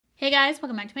Hey guys,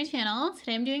 welcome back to my channel.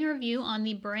 Today I'm doing a review on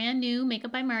the brand new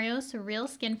Makeup by Mario Surreal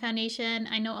Skin Foundation.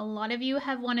 I know a lot of you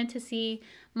have wanted to see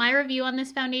my review on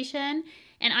this foundation,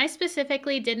 and I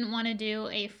specifically didn't want to do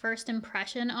a first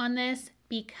impression on this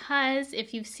because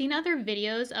if you've seen other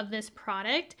videos of this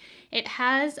product, it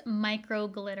has micro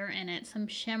glitter in it, some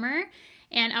shimmer.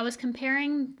 And I was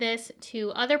comparing this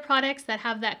to other products that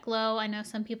have that glow. I know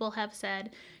some people have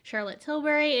said Charlotte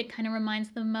Tilbury, it kind of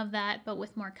reminds them of that, but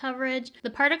with more coverage. The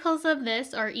particles of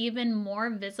this are even more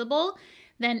visible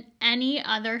than any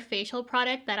other facial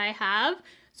product that I have.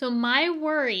 So my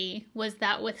worry was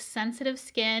that with sensitive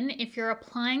skin, if you're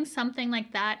applying something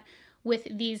like that with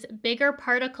these bigger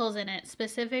particles in it,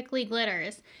 specifically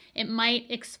glitters, it might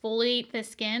exfoliate the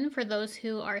skin for those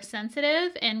who are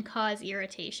sensitive and cause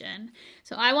irritation.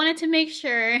 So I wanted to make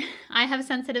sure I have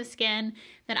sensitive skin,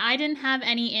 that I didn't have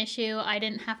any issue, I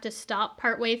didn't have to stop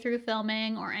partway through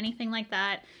filming or anything like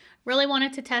that. Really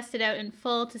wanted to test it out in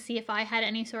full to see if I had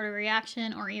any sort of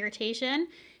reaction or irritation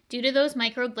due to those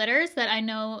micro glitters that I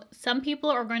know some people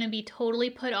are going to be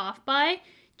totally put off by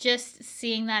just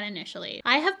seeing that initially.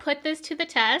 I have put this to the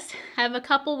test. I have a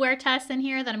couple wear tests in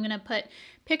here that I'm gonna put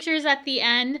pictures at the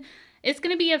end. It's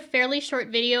gonna be a fairly short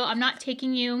video. I'm not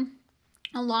taking you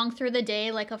along through the day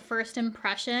like a first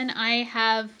impression. I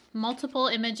have multiple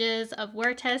images of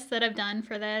wear tests that I've done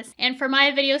for this. And for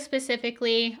my video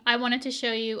specifically, I wanted to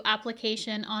show you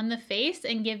application on the face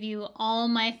and give you all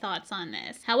my thoughts on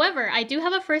this. However, I do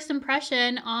have a first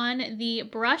impression on the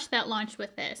brush that launched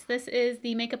with this. This is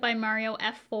the Makeup by Mario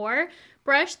F4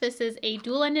 brush. This is a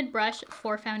dual-ended brush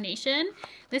for foundation.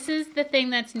 This is the thing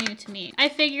that's new to me. I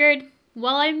figured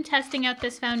while I'm testing out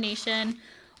this foundation,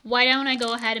 why don't I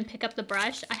go ahead and pick up the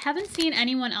brush? I haven't seen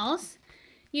anyone else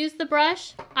use the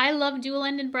brush. I love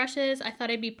dual-ended brushes. I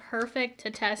thought it'd be perfect to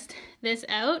test this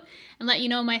out and let you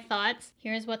know my thoughts.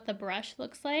 Here's what the brush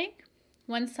looks like.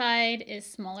 One side is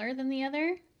smaller than the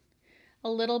other, a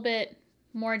little bit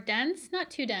more dense, not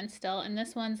too dense still, and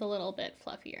this one's a little bit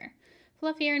fluffier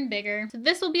and bigger. So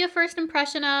this will be a first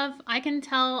impression of. I can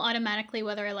tell automatically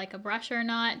whether I like a brush or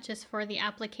not just for the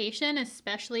application,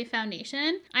 especially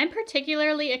foundation. I'm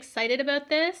particularly excited about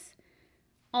this.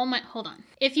 Hold on.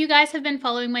 If you guys have been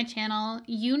following my channel,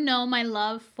 you know my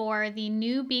love for the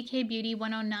new BK Beauty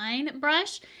 109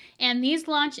 brush, and these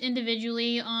launch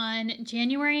individually on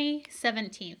January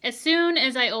 17th. As soon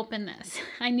as I opened this,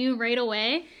 I knew right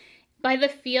away by the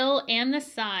feel and the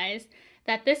size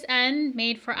that this end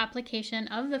made for application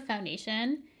of the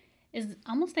foundation is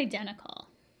almost identical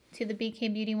to the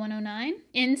BK Beauty 109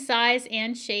 in size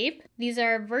and shape. These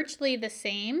are virtually the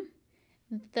same.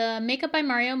 The Makeup by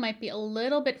Mario might be a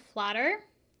little bit flatter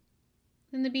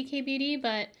than the BK Beauty,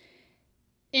 but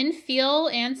in feel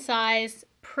and size,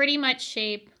 pretty much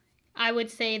shape, I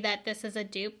would say that this is a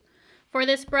dupe for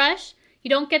this brush. You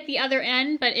don't get the other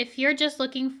end, but if you're just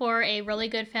looking for a really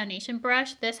good foundation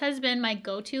brush, this has been my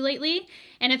go-to lately,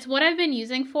 and it's what I've been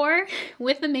using for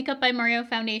with the Makeup by Mario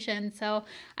foundation, so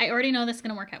I already know this is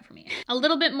gonna work out for me. A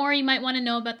little bit more you might wanna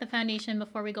know about the foundation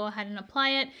before we go ahead and apply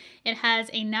it. It has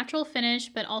a natural finish,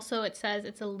 but also it says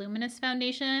it's a luminous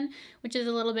foundation, which is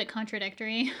a little bit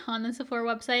contradictory on the Sephora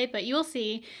website, but you will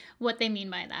see what they mean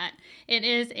by that. It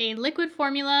is a liquid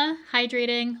formula,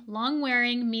 hydrating,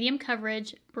 long-wearing, medium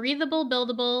coverage, breathable,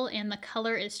 buildable, and the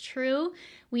color is true.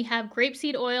 We have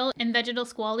grapeseed oil and vegetal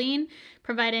squalene,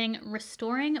 providing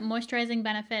restoring, moisturizing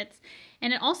benefits.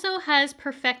 And it also has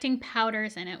perfecting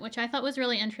powders in it, which I thought was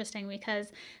really interesting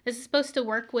because this is supposed to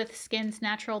work with skin's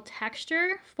natural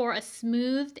texture for a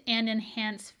smoothed and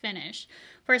enhanced finish.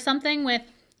 For something with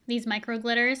these micro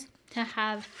glitters to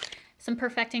have some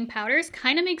perfecting powders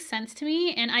kind of makes sense to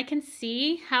me, and I can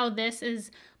see how this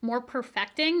is more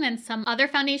perfecting than some other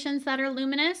foundations that are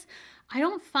luminous. I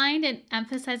don't find it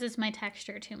emphasizes my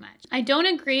texture too much. I don't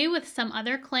agree with some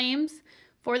other claims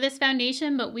for this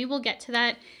foundation, but we will get to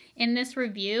that in this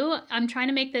review. I'm trying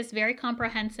to make this very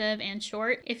comprehensive and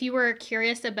short. If you were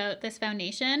curious about this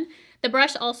foundation, the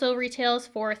brush also retails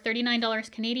for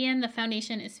 $39 Canadian. The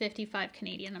foundation is $55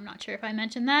 Canadian. I'm not sure if I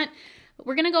mentioned that, but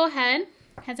we're gonna go ahead.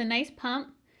 It has a nice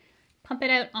pump it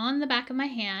out on the back of my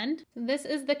hand. This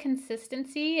is the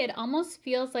consistency. It almost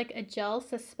feels like a gel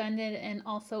suspended in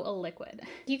also a liquid.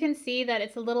 You can see that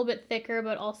it's a little bit thicker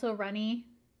but also runny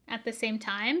at the same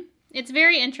time. It's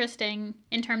very interesting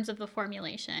in terms of the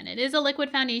formulation. It is a liquid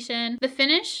foundation. The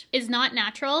finish is not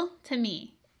natural to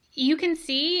me. You can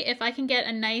see, if I can get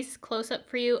a nice close-up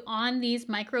for you on these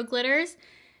micro glitters,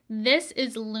 this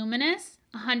is luminous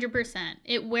 100%.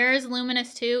 It wears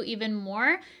luminous too, even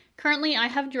more. Currently, I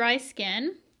have dry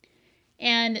skin,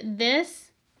 and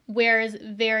this wears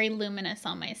very luminous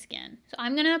on my skin. So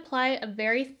I'm going to apply a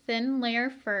very thin layer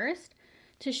first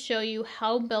to show you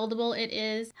how buildable it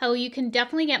is, how you can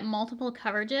definitely get multiple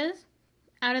coverages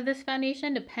out of this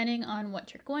foundation depending on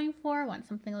what you're going for. Want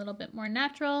something a little bit more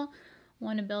natural,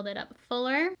 want to build it up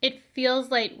fuller. It feels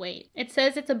lightweight. It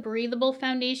says it's a breathable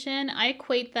foundation. I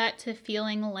equate that to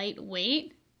feeling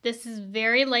lightweight. This is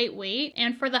very lightweight,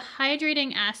 and for the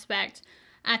hydrating aspect,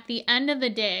 at the end of the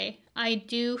day, I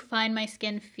do find my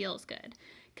skin feels good.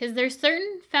 Because there's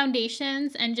certain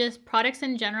foundations and just products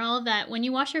in general that when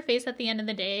you wash your face at the end of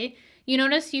the day, you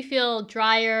notice you feel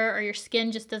drier or your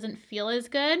skin just doesn't feel as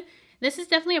good. This is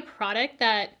definitely a product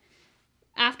that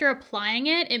after applying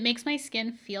it, it makes my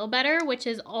skin feel better, which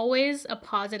is always a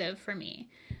positive for me.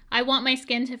 I want my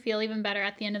skin to feel even better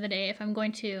at the end of the day if I'm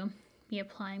going to be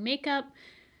applying makeup.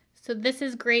 So this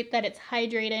is great that it's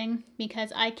hydrating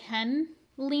because I can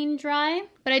lean dry,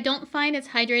 but I don't find it's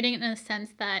hydrating in a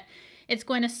sense that it's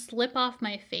going to slip off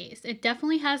my face. It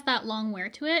definitely has that long wear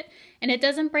to it, and it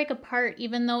doesn't break apart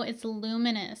even though it's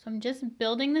luminous. I'm just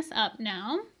building this up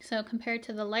now. So compared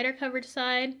to the lighter coverage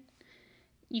side,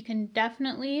 you can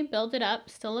definitely build it up.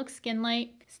 Still looks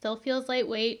skin-like, still feels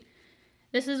lightweight.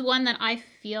 This is one that I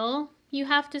feel you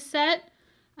have to set.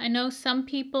 I know some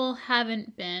people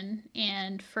haven't been,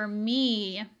 and for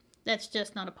me, that's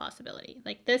just not a possibility.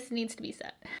 Like, this needs to be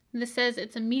set. This says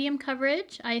it's a medium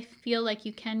coverage. I feel like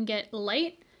you can get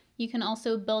light. You can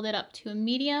also build it up to a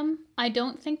medium. I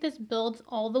don't think this builds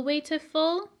all the way to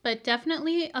full, but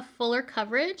definitely a fuller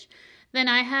coverage than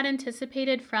I had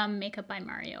anticipated from Makeup by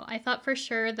Mario. I thought for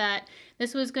sure that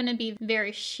this was going to be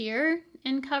very sheer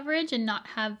in coverage and not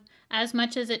have as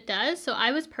much as it does. So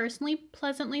I was personally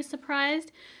pleasantly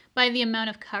surprised by the amount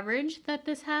of coverage that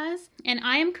this has. And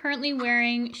I am currently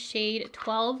wearing shade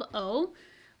 12O,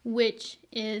 which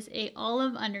is a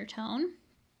olive undertone.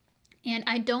 And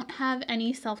I don't have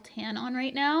any self-tan on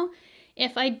right now.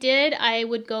 If I did, I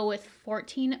would go with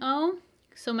 14O.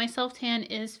 So my self-tan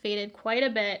is faded quite a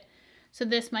bit. So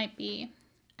this might be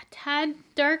a tad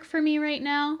dark for me right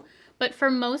now. But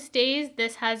for most days,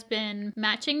 this has been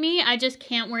matching me. I just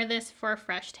can't wear this for a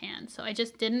fresh tan. So I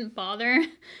just didn't bother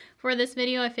for this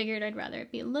video. I figured I'd rather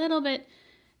it be a little bit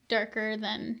darker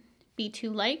than be too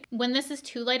light. When this is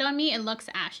too light on me, it looks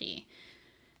ashy.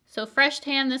 So fresh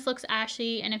tan, this looks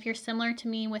ashy. And if you're similar to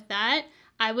me with that,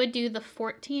 I would do the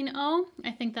 14O.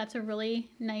 I think that's a really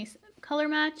nice color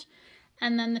match.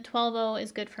 And then the 12O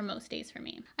is good for most days for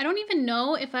me. I don't even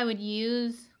know if I would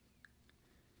use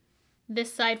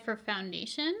this side for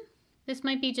foundation. This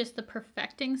might be just the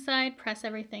perfecting side. Press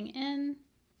everything in.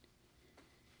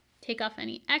 Take off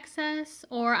any excess,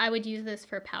 or I would use this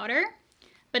for powder.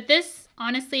 But this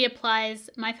honestly applies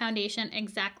my foundation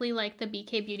exactly like the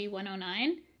BK Beauty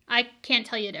 109. I can't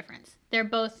tell you a difference. They're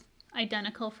both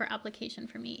identical for application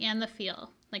for me, and the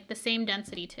feel, like the same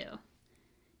density too.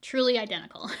 Truly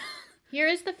identical. Here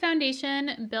is the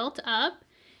foundation built up.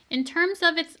 In terms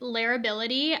of its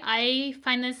layerability, I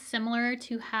find this similar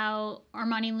to how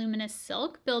Armani Luminous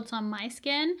Silk builds on my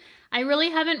skin. I really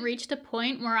haven't reached a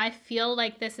point where I feel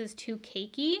like this is too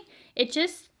cakey. It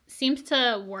just seems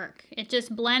to work. It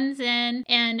just blends in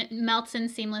and melts in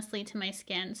seamlessly to my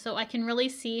skin. So I can really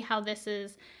see how this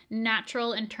is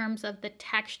natural in terms of the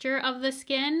texture of the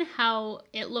skin, how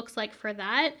it looks like for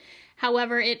that.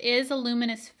 However, it is a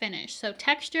luminous finish. So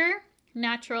texture,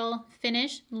 natural,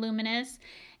 finish, luminous.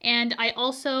 And I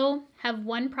also have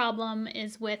one problem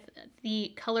is with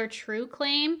the Color True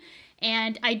claim,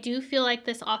 and I do feel like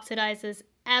this oxidizes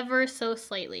ever so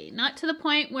slightly. Not to the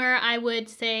point where I would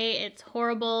say it's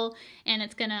horrible and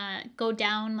it's gonna go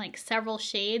down like several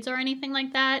shades or anything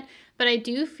like that, but I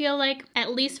do feel like,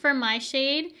 at least for my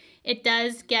shade, it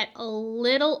does get a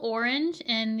little orange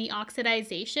in the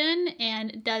oxidization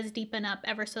and does deepen up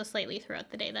ever so slightly throughout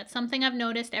the day. That's something I've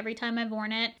noticed every time I've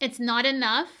worn it. It's not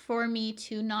enough for me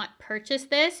to not purchase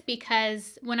this,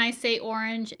 because when I say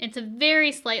orange, it's a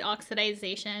very slight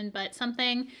oxidization, but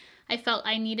something I felt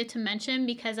I needed to mention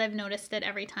because I've noticed it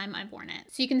every time I've worn it.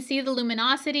 So you can see the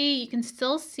luminosity, you can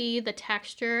still see the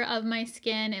texture of my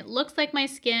skin. It looks like my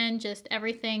skin, just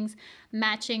everything's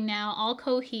matching now, all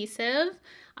cohesive.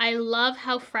 I love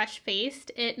how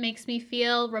fresh-faced it makes me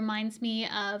feel, reminds me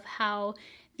of how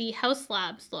the House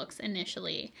Labs looks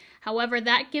initially. However,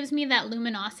 that gives me that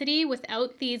luminosity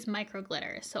without these micro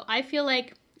glitters. So I feel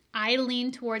like I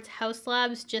lean towards House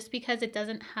Labs just because it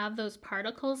doesn't have those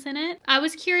particles in it. I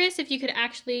was curious if you could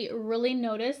actually really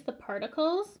notice the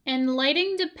particles. And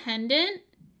lighting dependent,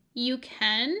 you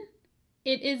can.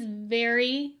 It is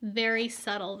very, very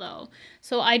subtle though.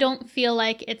 So I don't feel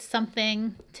like it's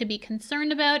something to be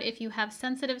concerned about if you have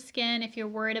sensitive skin, if you're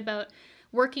worried about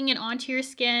working it onto your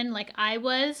skin like I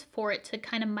was for it to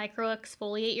kind of micro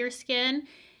exfoliate your skin,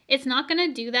 it's not going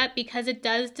to do that because it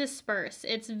does disperse.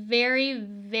 It's very,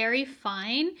 very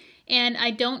fine, and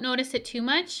I don't notice it too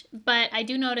much, but I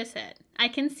do notice it. I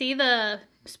can see the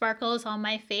sparkles on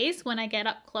my face when I get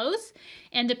up close,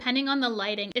 and depending on the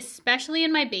lighting, especially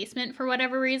in my basement for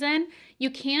whatever reason, you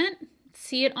can't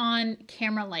see it on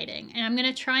camera lighting. And I'm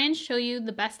going to try and show you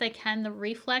the best I can the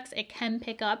reflex it can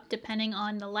pick up depending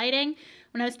on the lighting.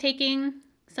 When I was taking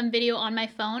some video on my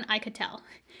phone, I could tell.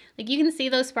 Like, you can see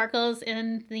those sparkles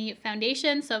in the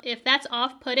foundation, so if that's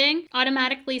off-putting,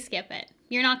 automatically skip it.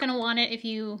 You're not going to want it if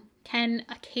you can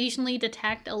occasionally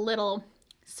detect a little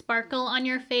sparkle on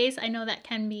your face. I know that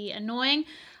can be annoying.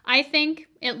 I think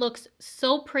it looks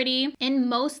so pretty. In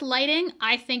most lighting,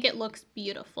 I think it looks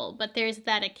beautiful, but there's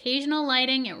that occasional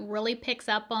lighting it really picks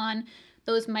up on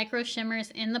those micro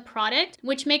shimmers in the product,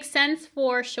 which makes sense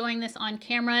for showing this on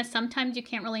camera. Sometimes you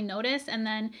can't really notice, and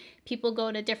then people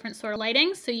go to different sort of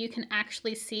lighting so you can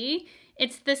actually see.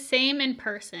 It's the same in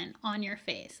person on your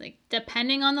face. Like,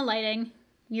 depending on the lighting,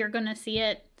 you're gonna see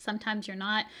it. Sometimes you're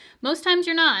not. Most times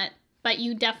you're not, but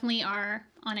you definitely are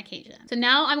on occasion. So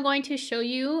now I'm going to show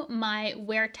you my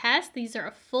wear test. These are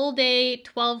a full day,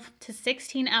 12 to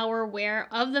 16 hour wear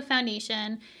of the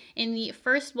foundation. In the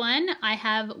first one, I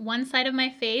have one side of my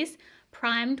face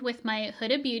primed with my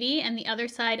Huda Beauty and the other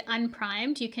side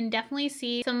unprimed. You can definitely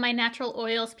see some of my natural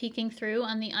oils peeking through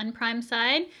on the unprimed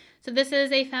side. So this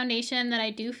is a foundation that I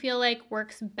do feel like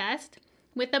works best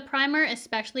with the primer,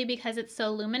 especially because it's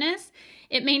so luminous.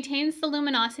 It maintains the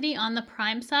luminosity on the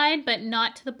prime side, but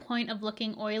not to the point of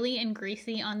looking oily and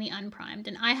greasy on the unprimed.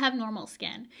 And I have normal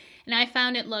skin, and I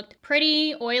found it looked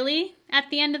pretty oily at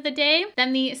the end of the day.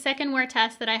 Then the second wear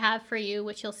test that I have for you,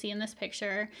 which you'll see in this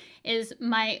picture, is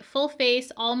my full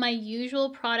face, all my usual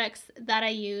products that I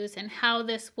use, and how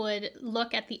this would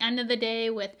look at the end of the day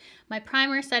with my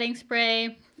primer, setting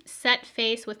spray, set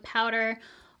face with powder,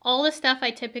 all the stuff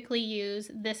I typically use.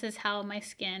 This is how my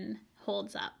skin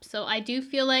holds up. So I do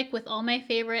feel like with all my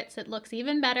favorites, it looks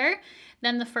even better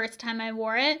than the first time I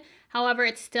wore it. However,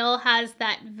 it still has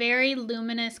that very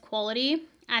luminous quality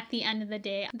at the end of the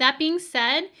day. That being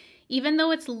said, even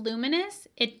though it's luminous,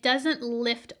 it doesn't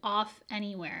lift off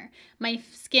anywhere. My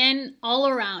skin all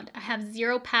around, I have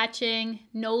zero patching,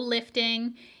 no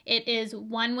lifting. It is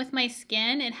one with my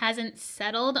skin. It hasn't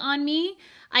settled on me.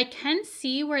 I can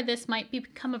see where this might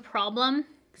become a problem,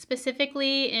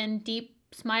 specifically in deep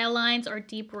smile lines or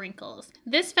deep wrinkles.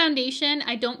 This foundation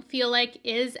I don't feel like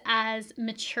is as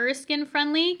mature skin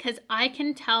friendly, because I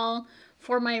can tell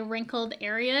for my wrinkled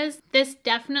areas, this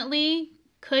definitely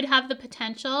could have the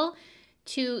potential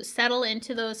to settle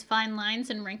into those fine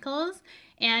lines and wrinkles.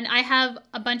 And I have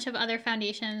a bunch of other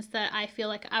foundations that I feel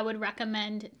like I would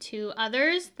recommend to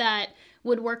others that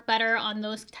would work better on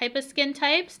those type of skin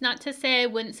types. Not to say I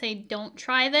wouldn't say don't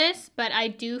try this, but I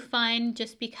do find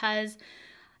just because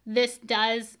this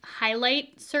does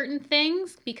highlight certain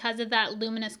things because of that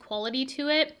luminous quality to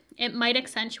it, it might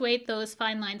accentuate those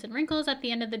fine lines and wrinkles at the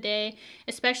end of the day,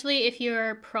 especially if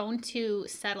you're prone to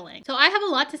settling. So I have a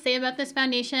lot to say about this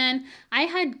foundation. I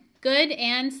had good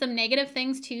and some negative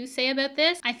things to say about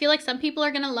this. I feel like some people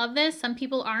are gonna love this, some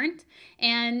people aren't.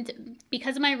 And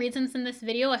because of my reasons in this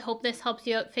video, I hope this helps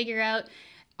you out figure out,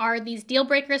 are these deal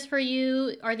breakers for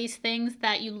you? Are these things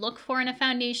that you look for in a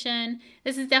foundation?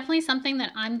 This is definitely something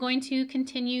that I'm going to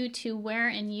continue to wear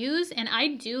and use, and I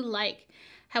do like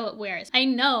how it wears. I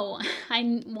know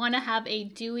I want to have a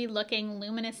dewy looking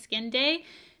luminous skin day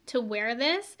to wear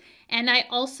this, and I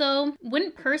also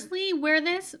wouldn't personally wear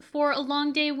this for a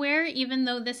long day wear, even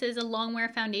though this is a long wear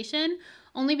foundation,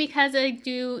 only because I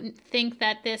do think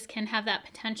that this can have that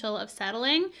potential of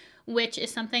settling, which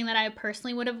is something that I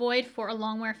personally would avoid for a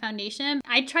long wear foundation.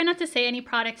 I try not to say any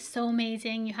product's so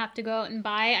amazing you have to go out and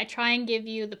buy. I try and give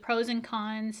you the pros and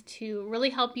cons to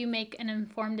really help you make an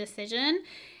informed decision.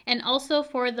 And also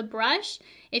for the brush,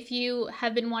 if you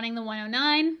have been wanting the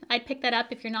 109, I'd pick that up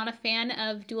if you're not a fan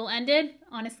of dual-ended.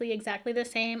 Honestly, exactly the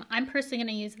same. I'm personally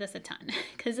going to use this a ton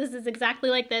because this is exactly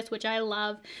like this, which I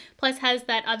love. Plus has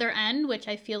that other end, which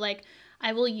I feel like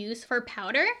I will use for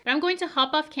powder. But I'm going to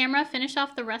hop off camera, finish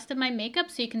off the rest of my makeup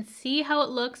so you can see how it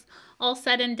looks all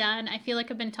said and done. I feel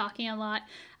like I've been talking a lot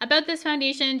about this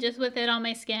foundation just with it on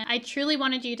my skin. I truly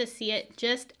wanted you to see it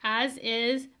just as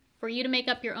is, for you to make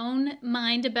up your own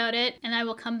mind about it, and I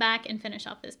will come back and finish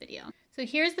off this video. So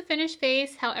here's the finished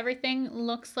face, how everything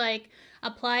looks like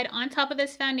applied on top of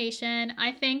this foundation.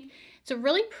 I think it's a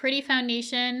really pretty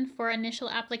foundation for initial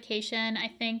application. I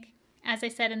think, as I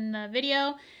said in the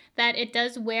video, that it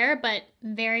does wear, but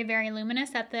very, very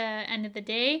luminous at the end of the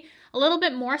day. A little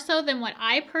bit more so than what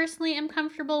I personally am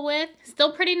comfortable with.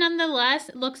 Still pretty nonetheless.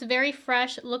 It looks very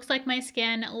fresh, looks like my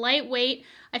skin, lightweight.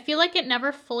 I feel like it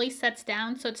never fully sets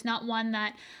down, so it's not one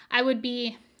that I would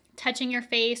be touching your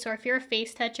face, or if you're a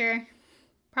face toucher,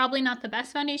 probably not the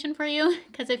best foundation for you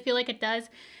because I feel like it does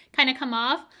kind of come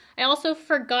off. I also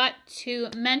forgot to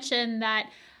mention that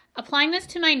applying this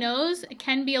to my nose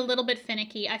can be a little bit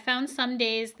finicky. I found some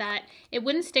days that it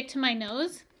wouldn't stick to my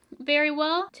nose very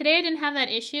well. Today I didn't have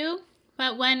that issue,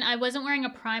 but when I wasn't wearing a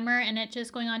primer and it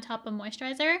just going on top of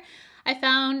moisturizer, I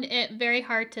found it very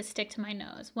hard to stick to my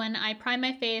nose. When I prime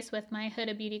my face with my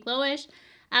Huda Beauty Glowish,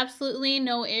 absolutely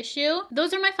no issue.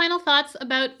 Those are my final thoughts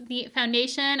about the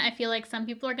foundation. I feel like some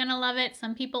people are gonna love it,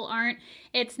 some people aren't.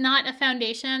 It's not a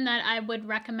foundation that I would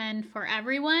recommend for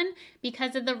everyone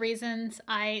because of the reasons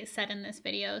I said in this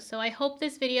video. So I hope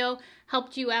this video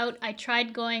helped you out. I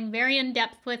tried going very in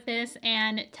depth with this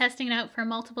and testing it out for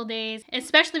multiple days,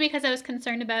 especially because I was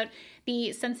concerned about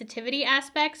the sensitivity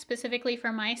aspect, specifically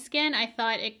for my skin. I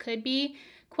thought it could be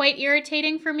quite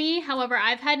irritating for me. However,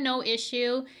 I've had no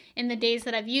issue in the days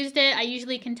that I've used it. I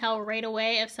usually can tell right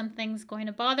away if something's going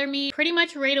to bother me, pretty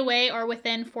much right away or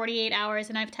within 48 hours,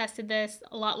 and I've tested this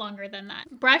a lot longer than that.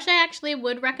 Brush I actually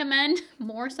would recommend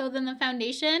more so than the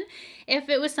foundation. If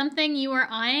it was something you were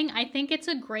eyeing, I think it's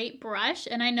a great brush,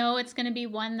 and I know it's going to be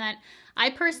one that I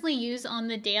personally use on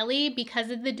the daily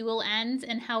because of the dual ends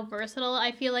and how versatile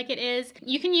I feel like it is.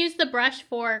 You can use the brush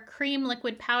for cream,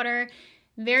 liquid, powder.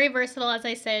 Very versatile, as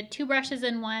I said, 2 brushes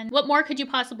in one. What more could you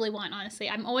possibly want, honestly?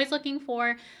 I'm always looking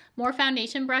for more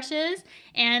foundation brushes,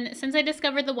 and since I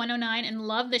discovered the 109 and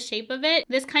love the shape of it,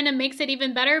 this kind of makes it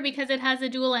even better because it has a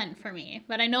dual end for me.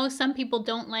 But I know some people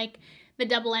don't like the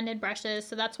double-ended brushes,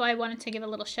 so that's why I wanted to give a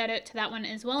little shout out to that one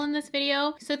as well in this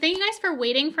video. So thank you guys for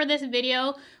waiting for this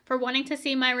video, for wanting to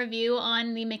see my review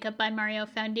on the Makeup by Mario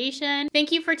foundation.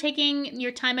 Thank you for taking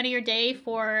your time out of your day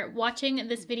for watching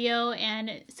this video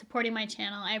and supporting my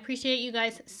channel. I appreciate you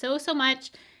guys so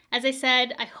much. As I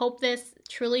said, I hope this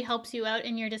truly helps you out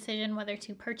in your decision whether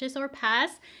to purchase or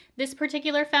pass this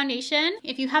particular foundation.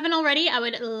 If you haven't already, I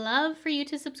would love for you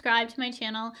to subscribe to my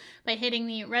channel by hitting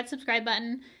the red subscribe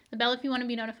button, the bell if you want to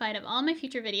be notified of all my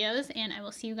future videos, and I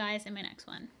will see you guys in my next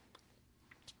one.